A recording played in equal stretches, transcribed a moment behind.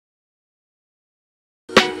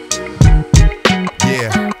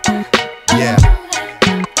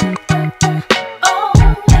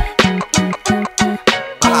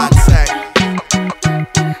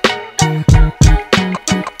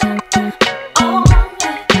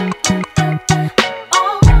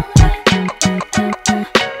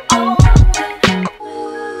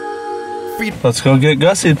Let's go get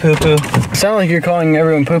Gussie poo-poo. Sound like you're calling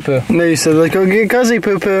everyone poo-poo. No, you said, let's go get Gussie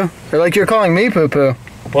poo-poo. Or like you're calling me poo-poo.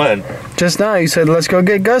 When? Just now, you said, let's go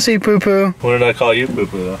get Gussie poo-poo. When did I call you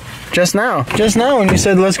poo-poo, though? Just now. Just now when you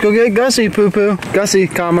said, let's go get Gussie poo-poo. Gussie,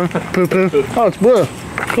 comma, poo-poo. Oh, it's blue.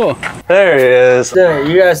 Cool. There he is. Dude,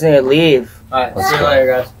 you guys need to leave. Alright, see you later,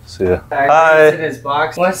 guys. See ya. Hi. In his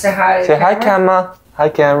box. Want to say hi? Say hi, camera. Hi,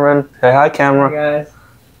 Cameron. Say hi, camera. Hey, guys.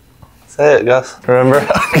 Say it, Gus. Remember?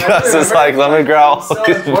 Gus is like, let me growl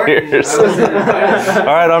his ears.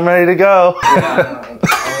 Alright, I'm ready to go.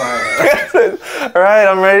 Alright,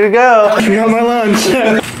 I'm ready to go. You got my lunch.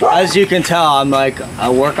 As you can tell, I'm like a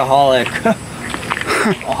workaholic.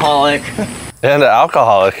 And an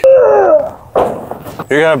alcoholic.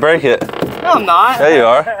 You're gonna break it. No, I'm not. There you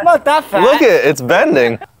are. I'm not that fat. Look it, it's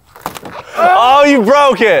bending. Oh, you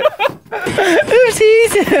broke it.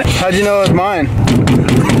 Oopsies. How'd you know it was mine?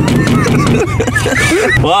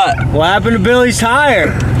 What? What happened to Billy's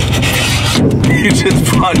tire? You just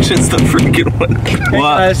punches the freaking one.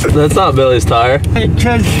 What? That's not Billy's tire.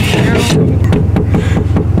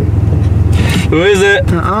 Who is it?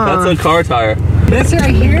 That's a car tire. This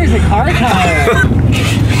right here is a car tire.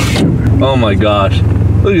 Oh my gosh.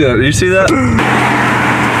 Look at that. You see that?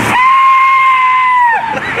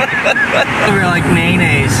 We're like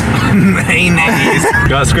mayonnaise. Mayonnaise.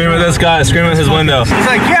 Gotta scream at this guy. Scream at his window. He's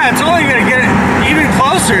like, yeah, it's only gonna get even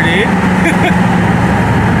closer, dude.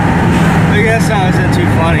 I guess that wasn't too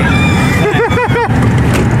funny.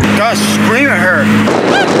 Gosh, scream at her.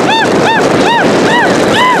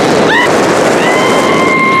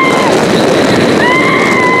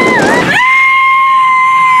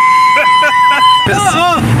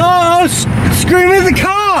 Scream at the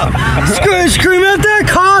cop! Scream at that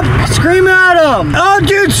cop! Scream at him! Oh,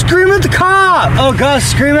 dude, scream at the cop! Oh, Gus,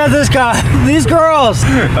 scream at this guy. These girls.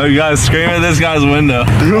 Oh, you guys scream at this guy's window.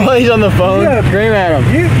 While he's on the phone, Yeah. scream at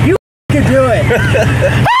him. You can do it.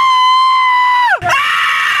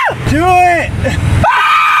 Do it!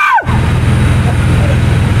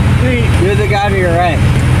 You're the guy to your right.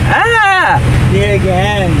 Ah! Do it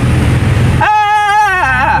again.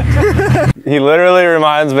 Ah! He literally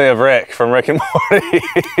reminds me of Rick from Rick and Morty.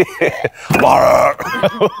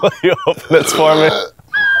 Will you open this for me?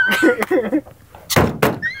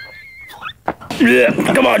 Yeah,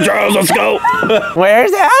 come on, Charles, let's go.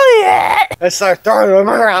 Where's Elliot? Let's start throwing him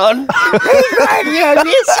around. I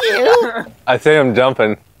miss you. I see him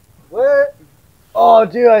jumping. Where? Oh,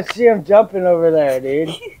 dude, I see him jumping over there, dude.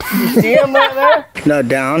 You see him over there? No,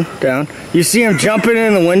 down. You see him jumping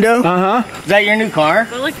in the window? Uh-huh. Is that your new car?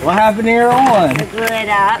 What happened to your old one? Blew it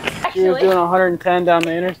up. She was doing 110 down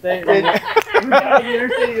the interstate.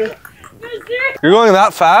 You're going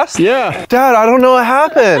that fast? Yeah. Dad, I don't know what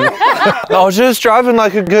happened. I was just driving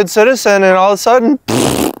like a good citizen and all of a sudden,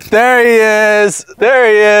 there he is. There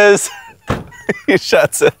he is. He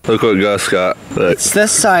shuts it. Look what Gus got. Look. It's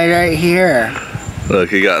this side right here. Look,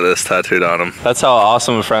 he got this tattooed on him. That's how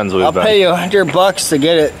awesome of friends we've I'll been. pay you $100 to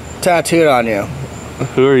get it tattooed on you.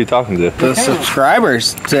 Who are you talking to? The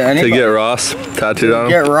subscribers to anybody. To get Ross tattooed on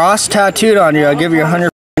him? Get Ross tattooed on you, I'll give you $100.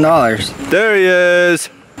 There he is.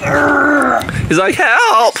 He's like,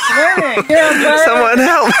 help! Someone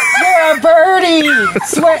help! You're a birdie!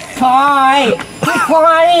 Sweat pie! Quit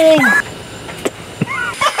flying!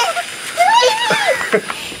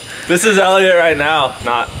 This is Elliot right now.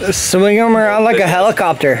 Not. Swing him around like a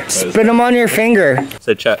helicopter. Spin him on your finger.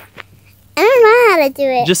 Say check. I don't know how to do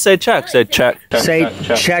it. Just say check. Say check. Say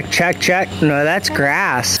check. No, that's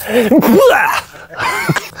grass. I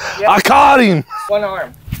caught him! One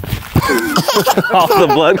arm. Off the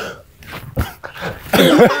blood.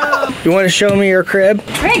 You want to show me your crib?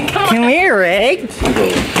 Rick, Come here, Rick.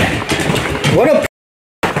 What a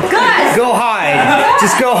Go hide.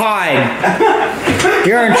 Just go hide.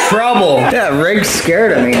 You're in trouble. Yeah, Rick's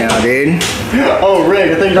scared of me now, dude. Oh,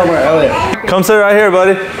 Rick, I think you're talking about Elliot. Come sit right here,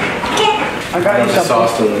 buddy. I got you something.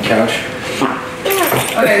 Sauce on the couch.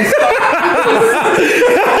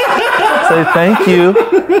 Say thank you.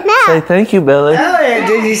 Say thank you, Billy. Elliot,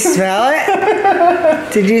 did you smell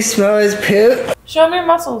it? Did you smell his poop? Show me your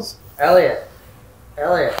muscles. Elliot.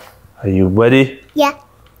 Are you ready? Yeah,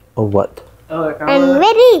 Or what? I'm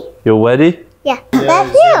ready. You're ready? Yeah,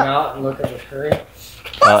 that's you. Out and look at the screen.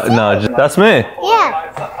 No, that's me.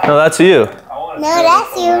 Yeah, No, that's you. no,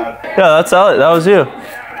 that's you. Yeah, that's Elliot. That was you.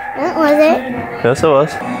 What was it? Yes, it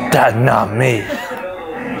was. That's not me.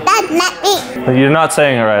 That's not me. You're not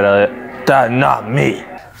saying it right, Elliot. That's not me.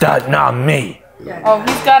 That's not me. Oh,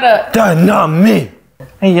 he's got a. That's not me.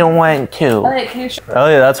 I don't want to. Elliot, can you show?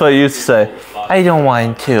 Elliot, that's what you used to say. I don't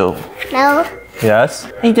want to. No,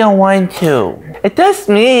 Yes? I don't want to. It does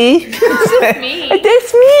me. Me. It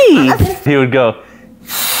does me. He would go,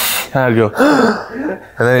 and I'd go, and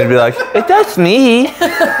then he'd be like, it does me.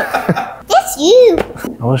 That's you.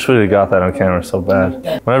 I wish we'd have got that on camera so bad.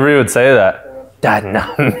 Whenever he would say that, Dad,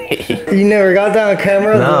 not me. You never got that on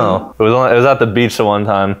camera? No, it was at the beach the one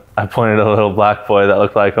time. I pointed at a little black boy that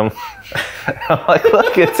looked like him. I'm like,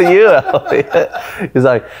 look, it's you, Elliot. He's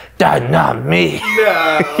like, Dad, not me.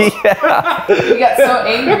 Yeah. You got so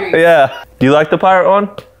angry. Yeah. Do you like the pirate one?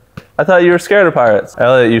 I thought you were scared of pirates.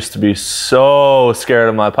 Elliot used to be so scared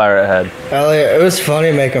of my pirate head. Elliot, it was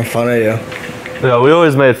funny making fun of you. Yeah, we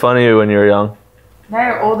always made fun of you when you were young. Now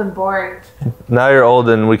you're old and boring. Now you're old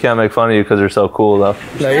and we can't make fun of you because you're so cool, though.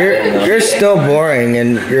 No, you're still boring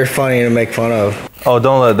and you're funny to make fun of. Oh,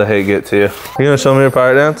 don't let the hate get to you. You gonna show me your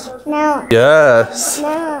pirate dance? No. Yes.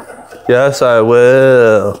 No. Yes, I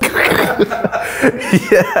will.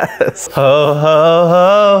 Yes. Ho, ho,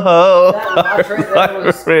 ho, ho.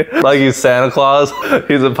 Like he's Santa Claus.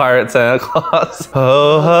 He's a pirate Santa Claus.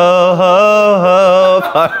 Ho, ho, ho,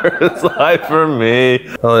 ho. Pirate's life for me.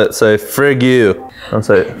 Let's say, frig you. I'll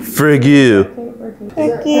say, frig you.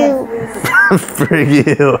 Thank you. Frig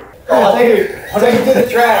you. I'll take you to the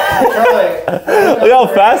track. Charlie. Look how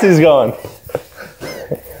fast he's going.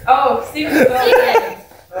 Oh, Steven's going.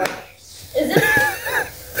 Is it?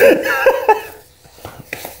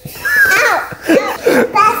 Ow!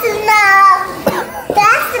 That's enough!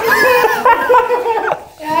 That's enough!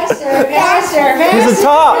 Faster! He's a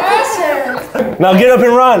top. Now get up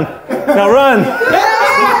and run. Now run.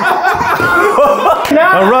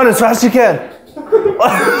 Now run as fast as you can.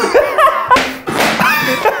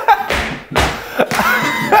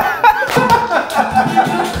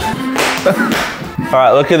 All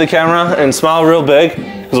right, look at the camera and smile real big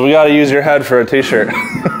because we got to use your head for a t-shirt.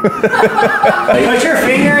 Put your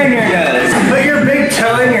finger in your nose. Put your big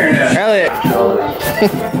toe in your nose. Elliot.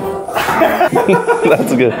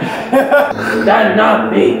 That's good. That's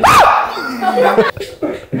not me. I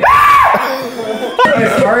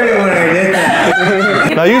farted when I did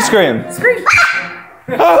that. Now you scream. Scream.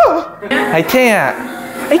 I can't.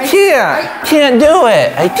 I can't. Can't do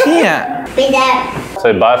it. I can't. Be there.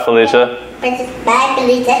 Say bye, Felicia. Bye,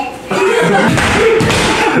 Felicia.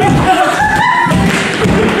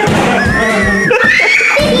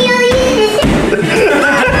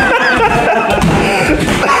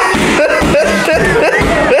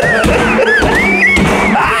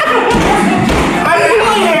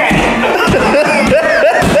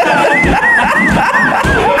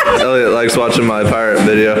 Elliot likes watching my pirate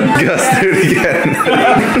video. Gus, do it again.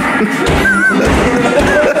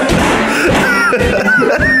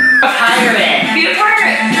 Be a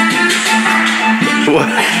pirate. What?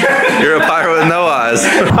 You're a pirate with no eyes.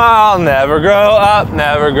 I'll never grow up,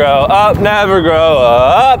 never grow up, never grow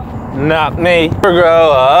up. Not me. Never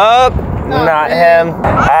grow up. Not him.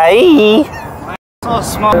 Aye. So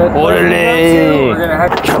small. Orderly.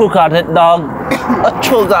 Who got it, dog?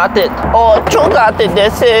 Who got it? Oh, who got it?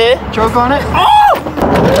 That's it. Choke on it.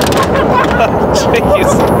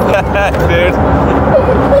 Jeez, dude.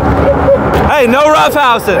 Hey, no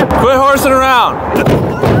roughhousing. Quit horsing around.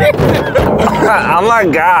 Oh my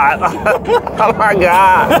God. Oh my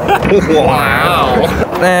God. Wow.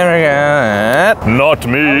 Never got it. Not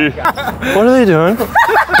me. What are they doing?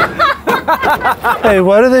 Hey,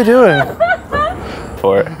 what are they doing?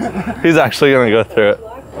 For it. He's actually gonna go through it.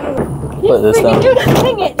 Put this down.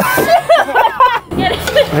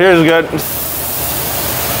 Here's good.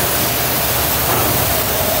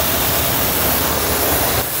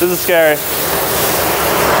 This is scary.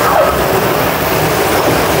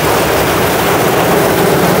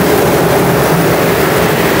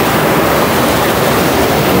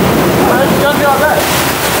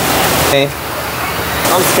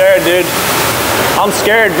 I'm scared, dude. I'm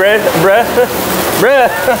scared, bruh.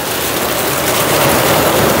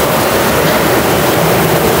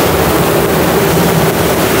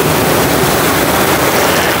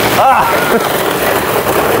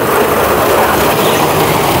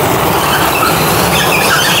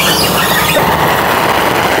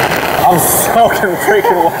 I'm soaking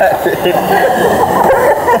freaking wet, dude.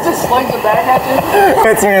 Just slings it back at you.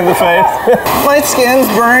 Hits me in the face. My skin's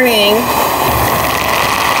burning.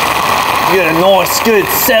 Get a nice, good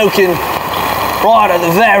soaking right at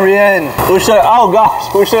the very end. We should, oh gosh,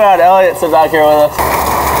 we should have had Elliot sit back here with us.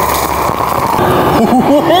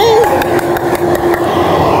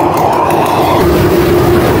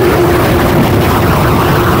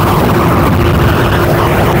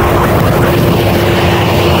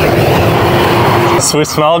 So we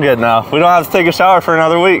smell good now. We don't have to take a shower for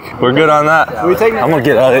another week. We're good on that. I'm gonna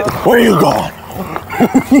get Elliot. Where are you going?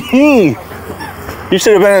 You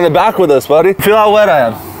should have been in the back with us, buddy. Feel how wet I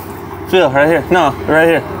am. Feel, right here. No, right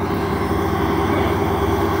here.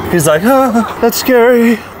 He's like, oh, that's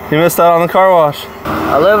scary. You missed out on the car wash.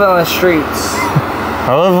 I live on the streets.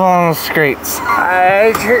 I live on the streets.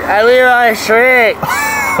 I live on the streets.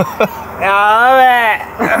 I love it.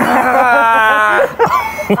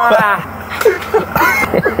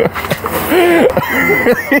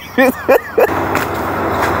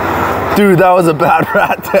 Dude, that was a bad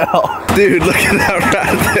rat tail. Dude, look at that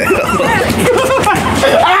rat tail.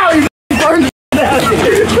 Ow, you burned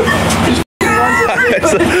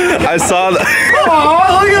I saw that.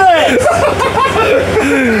 Oh, look at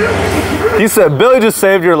that. He said, Billy just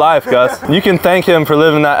saved your life, Gus. You can thank him for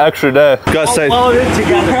living that extra day. Gus, say, Weld it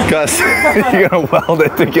together. Gus, you're gonna weld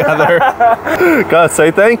it together. Gus,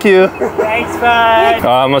 say thank you. Thanks, bud.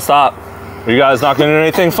 I'm gonna stop. You guys not gonna do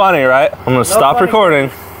anything funny, right? I'm gonna stop recording.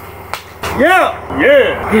 Yeah.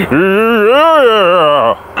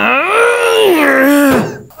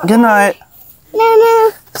 Good night.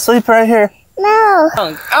 No. Sleep right here. No.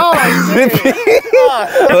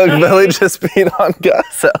 Look, Billy just beat on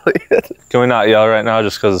Gus, Elliot. Can we not yell right now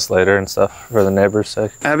just because it's later and stuff for the neighbors'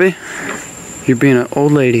 sake? Abby, you're being an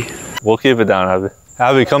old lady. We'll keep it down, Abby.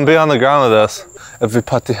 Abby, come be on the ground with us. Every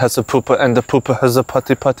putty has a pooper and the pooper has a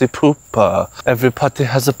putty pooper. Every putty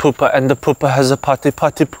has a pooper and the pooper has a putty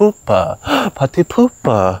pooper. Putty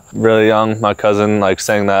pooper. Really young, my cousin like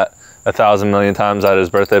sang that 1,000 million times at his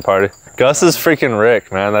birthday party. Gus is freaking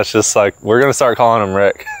Rick, man. That's just like, we're gonna start calling him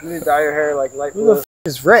Rick. You need to dye your hair like light blue. Who the f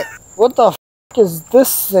is Rick? What the f is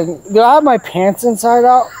this thing? Do I have my pants inside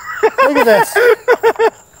out? Look at this.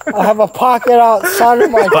 I have a pocket outside of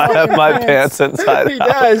my I have my pants inside He out.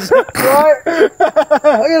 does. What? Look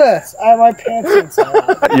at this. I have my pants inside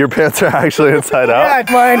out. Your pants are actually inside out? Yeah,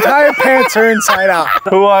 my entire pants are inside out.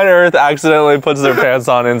 Who on earth accidentally puts their pants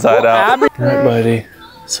on inside out? Abby. All right, buddy.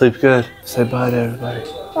 Sleep good. Say bye to everybody.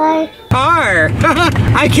 Bye. Car.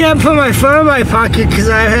 I can't put my foot in my pocket because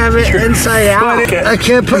I have it inside out. I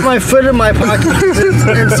can't put my foot in my pocket because it's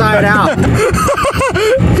inside out.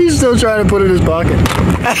 He's still trying to put it in his pocket.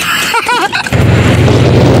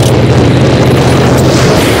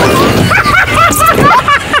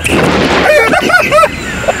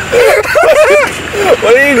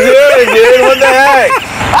 What are you doing, dude? What the heck?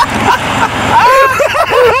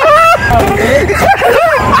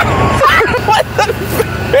 What the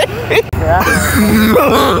frick?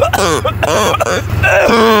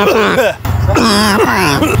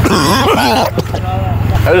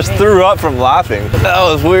 I just threw up from laughing. That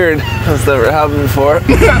was weird. That's never happened before.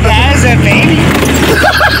 As a baby.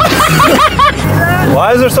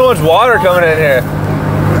 Why is there so much water coming in here?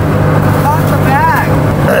 Off the bag.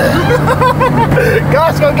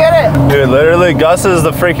 Gus, go get it. Dude, literally, Gus is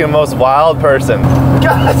the freaking most wild person.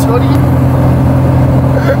 Gus, what are you?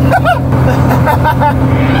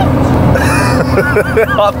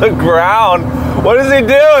 On the ground. What is he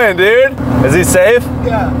doing, dude? Is he safe?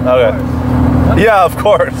 Yeah. Okay. Yeah, of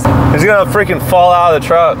course. He's gonna freaking fall out of the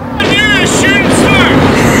truck. You're a shooting star!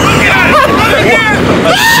 Look at it! Look at it! A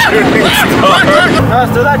shooting star. Gus,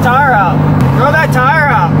 throw that tire out. Throw that tire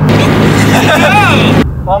out.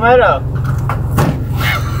 Palmetto.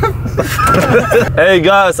 Hey,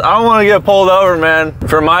 Gus, I don't want to get pulled over, man.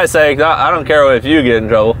 For my sake, I don't care if you get in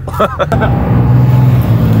trouble.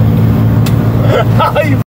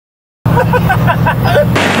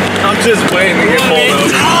 I'm just waiting to get pulled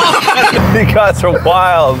over. You guys are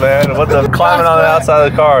wild, man. What the? Climbing on the outside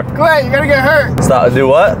of the car. Go ahead, you're gonna get hurt. Stop. Do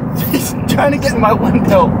what? He's trying to get in my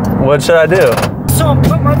window. What should I do? So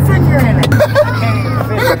put my finger in it.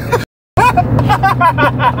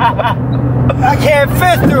 I can't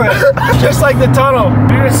fit through it. Just like the tunnel.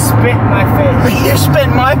 You just spit in my face. You spit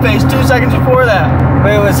in my face 2 seconds before that.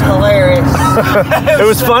 But it was hilarious. It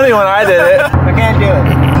was funny when I did it. I can't do it.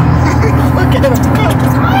 Look at him.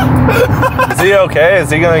 Is he okay? Is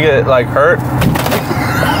he gonna get like hurt?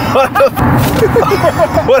 What the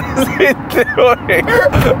what is he doing?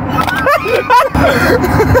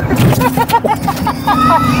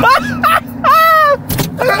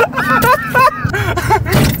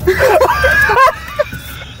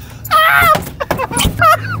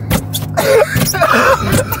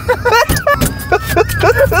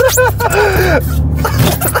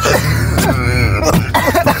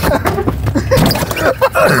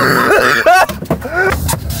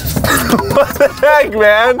 What the heck,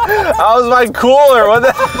 man? How's my cooler? What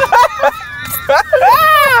the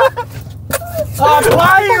I'll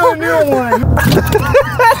buy you a new one.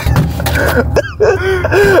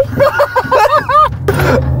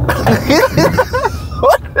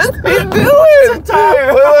 What is he doing? It's a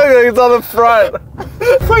tire. Look, it's on the front.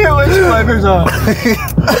 Look at windshield wipers on.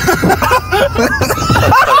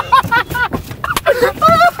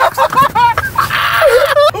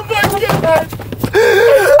 Oh my god.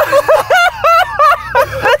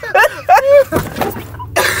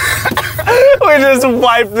 We just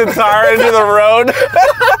wiped the tire into the road.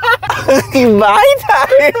 My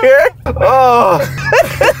tire. Oh.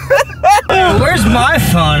 Where's my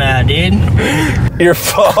phone at, dude? Your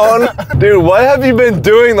phone? Dude, what have you been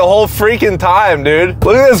doing the whole freaking time, dude?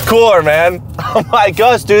 Look at this cooler, man. Oh my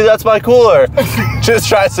gosh, dude, that's my cooler. Just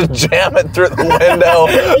tries to jam it through the window.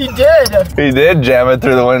 He did. He did jam it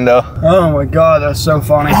through the window. Oh my god, that's so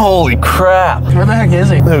funny. Holy crap. Where the heck is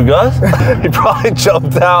he? Who, Gus? He probably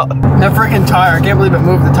jumped out. That freaking tire. I can't believe it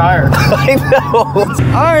moved the tire. I know.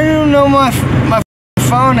 I don't know my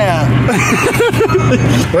phone at.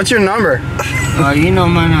 What's your number? Oh, you know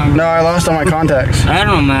my number. No, I lost all my contacts. That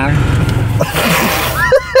don't matter.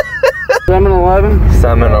 7-Eleven?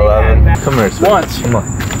 7-Eleven. Come here, sweetie. Once. Come on.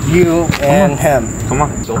 You and him. Come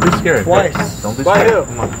on. Don't be scared. Twice. Don't be By scared.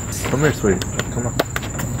 who? Come on. Come here, sweetie. Come on.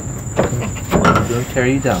 Come on. I'm going to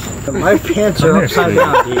carry you down. My pants are upside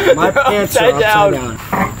down, dude. My pants are upside down.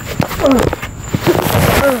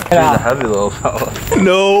 He's a heavy little fella.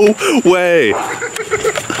 No way.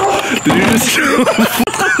 Did you just...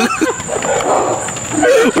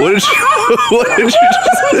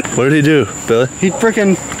 What did he do, Billy? He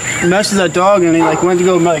freaking messed with that dog and he like went to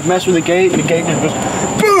go like mess with the gate and the gate just goes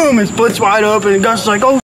boom and splits wide open and Gus is like,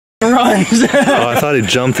 oh, runs. Oh, I thought he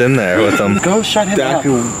jumped in there with him. Go shut him up.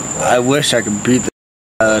 I wish I could beat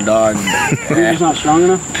the dog. He's not strong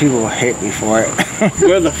enough? People hate me for it.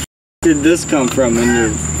 Where the did this come from in your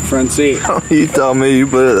front seat? You tell me, you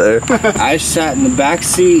put it there. I sat in the back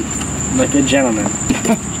seat like a gentleman.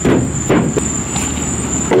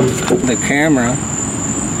 The camera.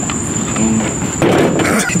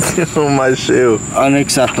 Oh, my shoe.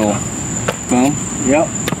 Unacceptable. Boom. Yep.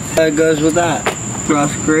 That goes with that.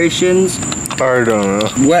 Frustrations. I don't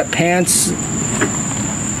know. Wet pants.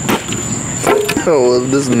 Oh, well,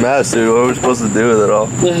 this mess, dude. What are we supposed to do with it all?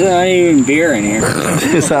 There's not even beer in here.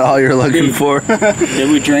 Is that all you're looking for? Did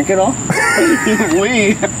we drink it all?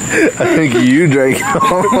 We. I think you drank it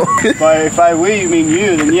all. If I we, you mean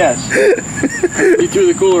you, then yes. You threw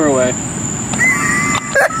the cooler away.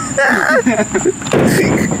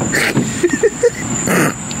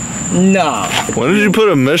 No. When did you put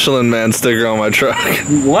a Michelin Man sticker on my truck?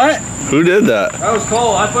 What? Who did that? That was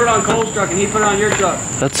Cole. I put it on Cole's truck and he put it on your truck.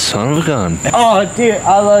 That son of a gun. Oh, dude,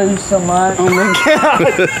 I love you so much. Oh my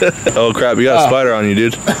god. Oh, crap. You got a spider on you,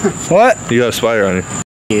 dude. What? You got a spider on you.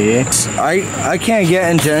 I can't get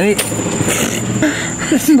into any.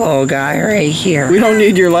 This little guy right here. We don't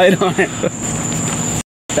need your light on it.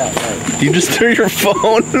 You just threw your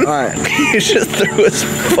phone? Alright. You just threw his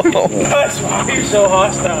phone. That's why you're so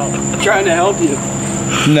hostile. I'm trying to help you.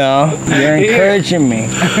 No, you're encouraging me.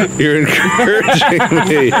 You're encouraging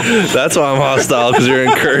me. That's why I'm hostile, because you're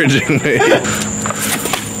encouraging me.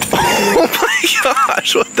 Oh my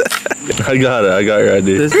gosh, what the heck? I got it, I got your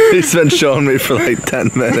ID. He's been showing me for like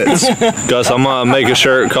 10 minutes. Gus, I'm gonna make a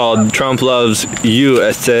shirt called Trump Loves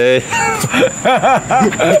USA.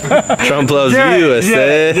 Trump Loves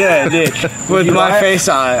USA. Yeah, dude. With my face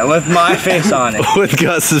on it. With my face on it. With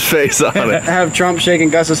Gus's face on it. Have Trump shaking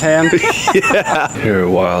Gus's hand. Yeah. You're a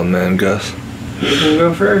wild man, Gus. You can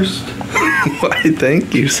go first. Why,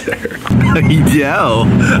 thank you, sir. I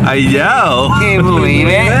know. Can you believe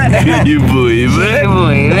it? Can you believe Can it? you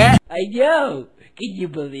believe it? I know. Can you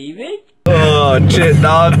believe it? Oh, shit,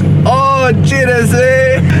 dog. Oh, shit,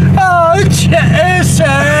 Oh,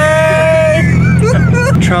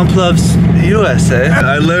 Trump loves USA.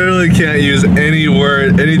 I literally can't use any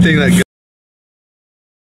word, anything that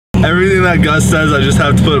everything that Gus says, I just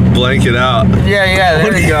have to put a blanket out. Yeah,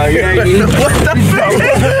 there we go. What the fuck?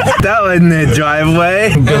 That wasn't the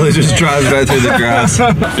driveway. Billy just drives right through the grass.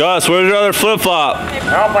 Gus, where's your other flip-flop? I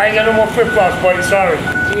ain't got no more flip-flops, buddy. Sorry.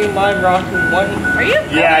 Do you mind rocking one? Are you?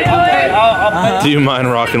 Yeah, I do. Do you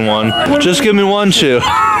mind rocking one? Just give me one shoe.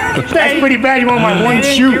 That's pretty bad. You want my one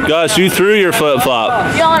shoe? Gus, you threw your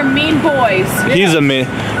flip-flop. Y'all are mean boys. He's a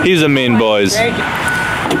mean boys.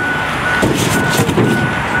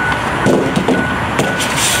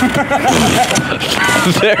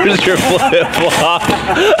 There's your flip-flop.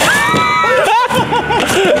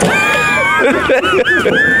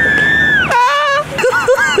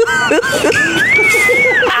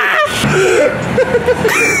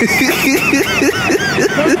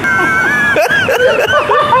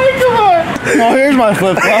 Oh, here's my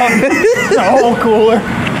flip-flop. The whole cooler.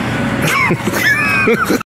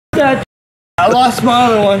 I lost my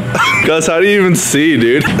other one. Gus, how do you even see,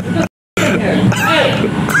 dude?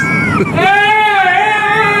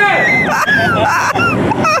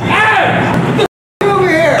 Over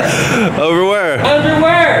here. Over where?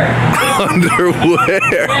 Underwear. Underwear.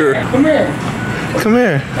 Come here. Come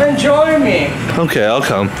here. And join me. Okay, I'll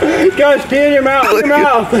come. Guys, pee in your mouth. Your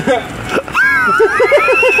mouth.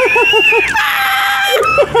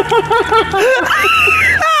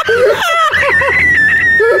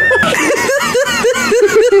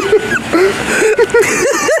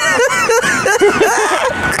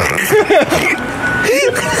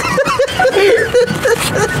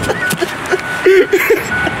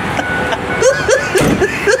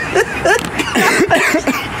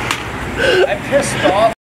 I pissed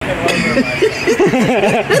off.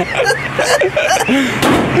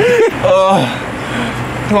 Oh,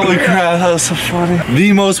 holy crap, that was so funny.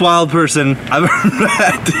 The most wild person I've ever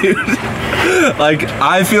met, dude. Like,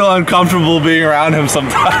 I feel uncomfortable being around him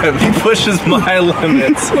sometimes. He pushes my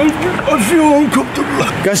limits. I feel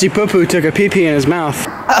uncomfortable. Gussie Poo Poo took a pee-pee in his mouth.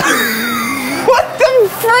 What the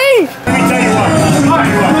freak? Let me tell you what. Let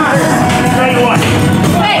me tell you what.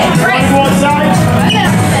 Hey, Chris. Go outside.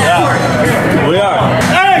 We are.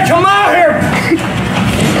 Hey, come out here.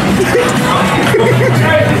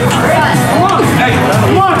 Come on. Hey,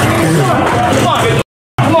 come on. Come on.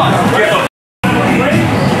 Come on.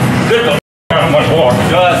 Get the much more.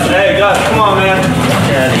 Gus, hey, Gus, come on, man.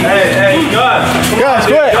 Hey, Gus. Gus,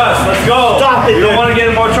 quit. Gus, let's go. Stop it, You don't dude. want to get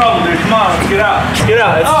in more trouble, dude. Come on, let's get out. Get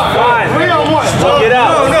out. It's fine. 3-on-1. Get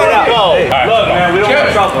out. No, Get out. no. Hey, look, man, we don't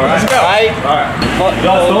want trouble, all right? Right?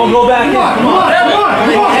 Gus, don't go back in. Come on.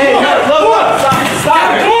 Hey, Gus, look.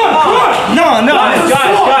 Stop it. Come on. No. Guys.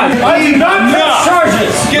 I do not press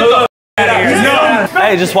charges. Get the out of here. No.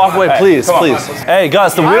 Hey, just walk away, please. Hey,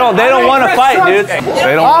 Gus, they don't want to fight, dude. They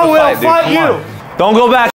don't I want to will fight, dude. fight Come you. on. Don't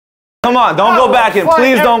go back. Come on, don't go back in.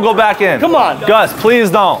 Please don't go back in. Come on. Gus, please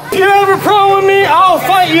don't. If you have a problem with me, I'll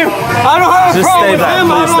fight you. I don't have a Just problem stay with back. him.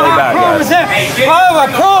 Please I don't stay have back, a problem guys. with him. I have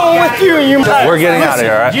a problem with you and you. We're getting out of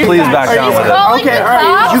here, all right? Please back down with it. Okay, all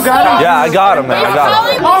right. You got him? Yeah, I got him, man. I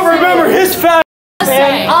got him. I'll remember his fat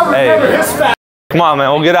man. I'll remember Hey. his fat. Come on,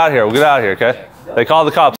 man. We'll get out of here. Okay? They call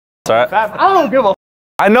the cops, all right? I don't give a.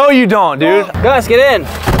 I know you don't, dude. Gus, get in.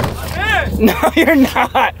 No, you're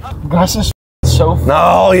not. Gus is so.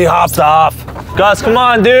 No, he hopped off. Gus, come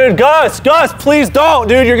on, dude. Gus, please don't,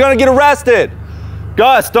 dude. You're gonna get arrested.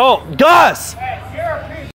 Gus, don't. Gus!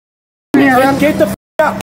 Get the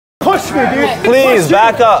out. Push me, dude. Please,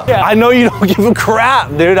 back up. I know you don't give a crap,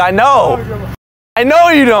 dude. I know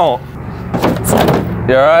you don't.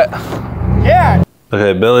 You all right? Yeah.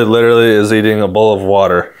 Okay, Billy literally is eating a bowl of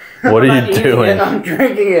water. What are you doing? I'm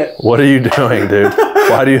drinking it. What are you doing, dude?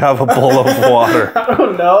 Why do you have a bowl of water? I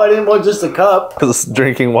don't know. I didn't want just a cup. Because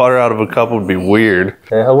drinking water out of a cup would be weird.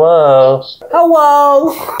 Hey, hello.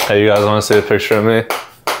 Hello. Hey, you guys want to see a picture of me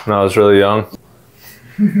when I was really young?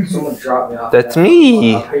 Someone dropped me off. That's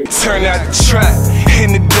me. Turn out the trap,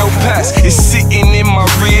 and the dope pass is sitting in my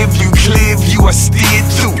rear view, clear view. I steer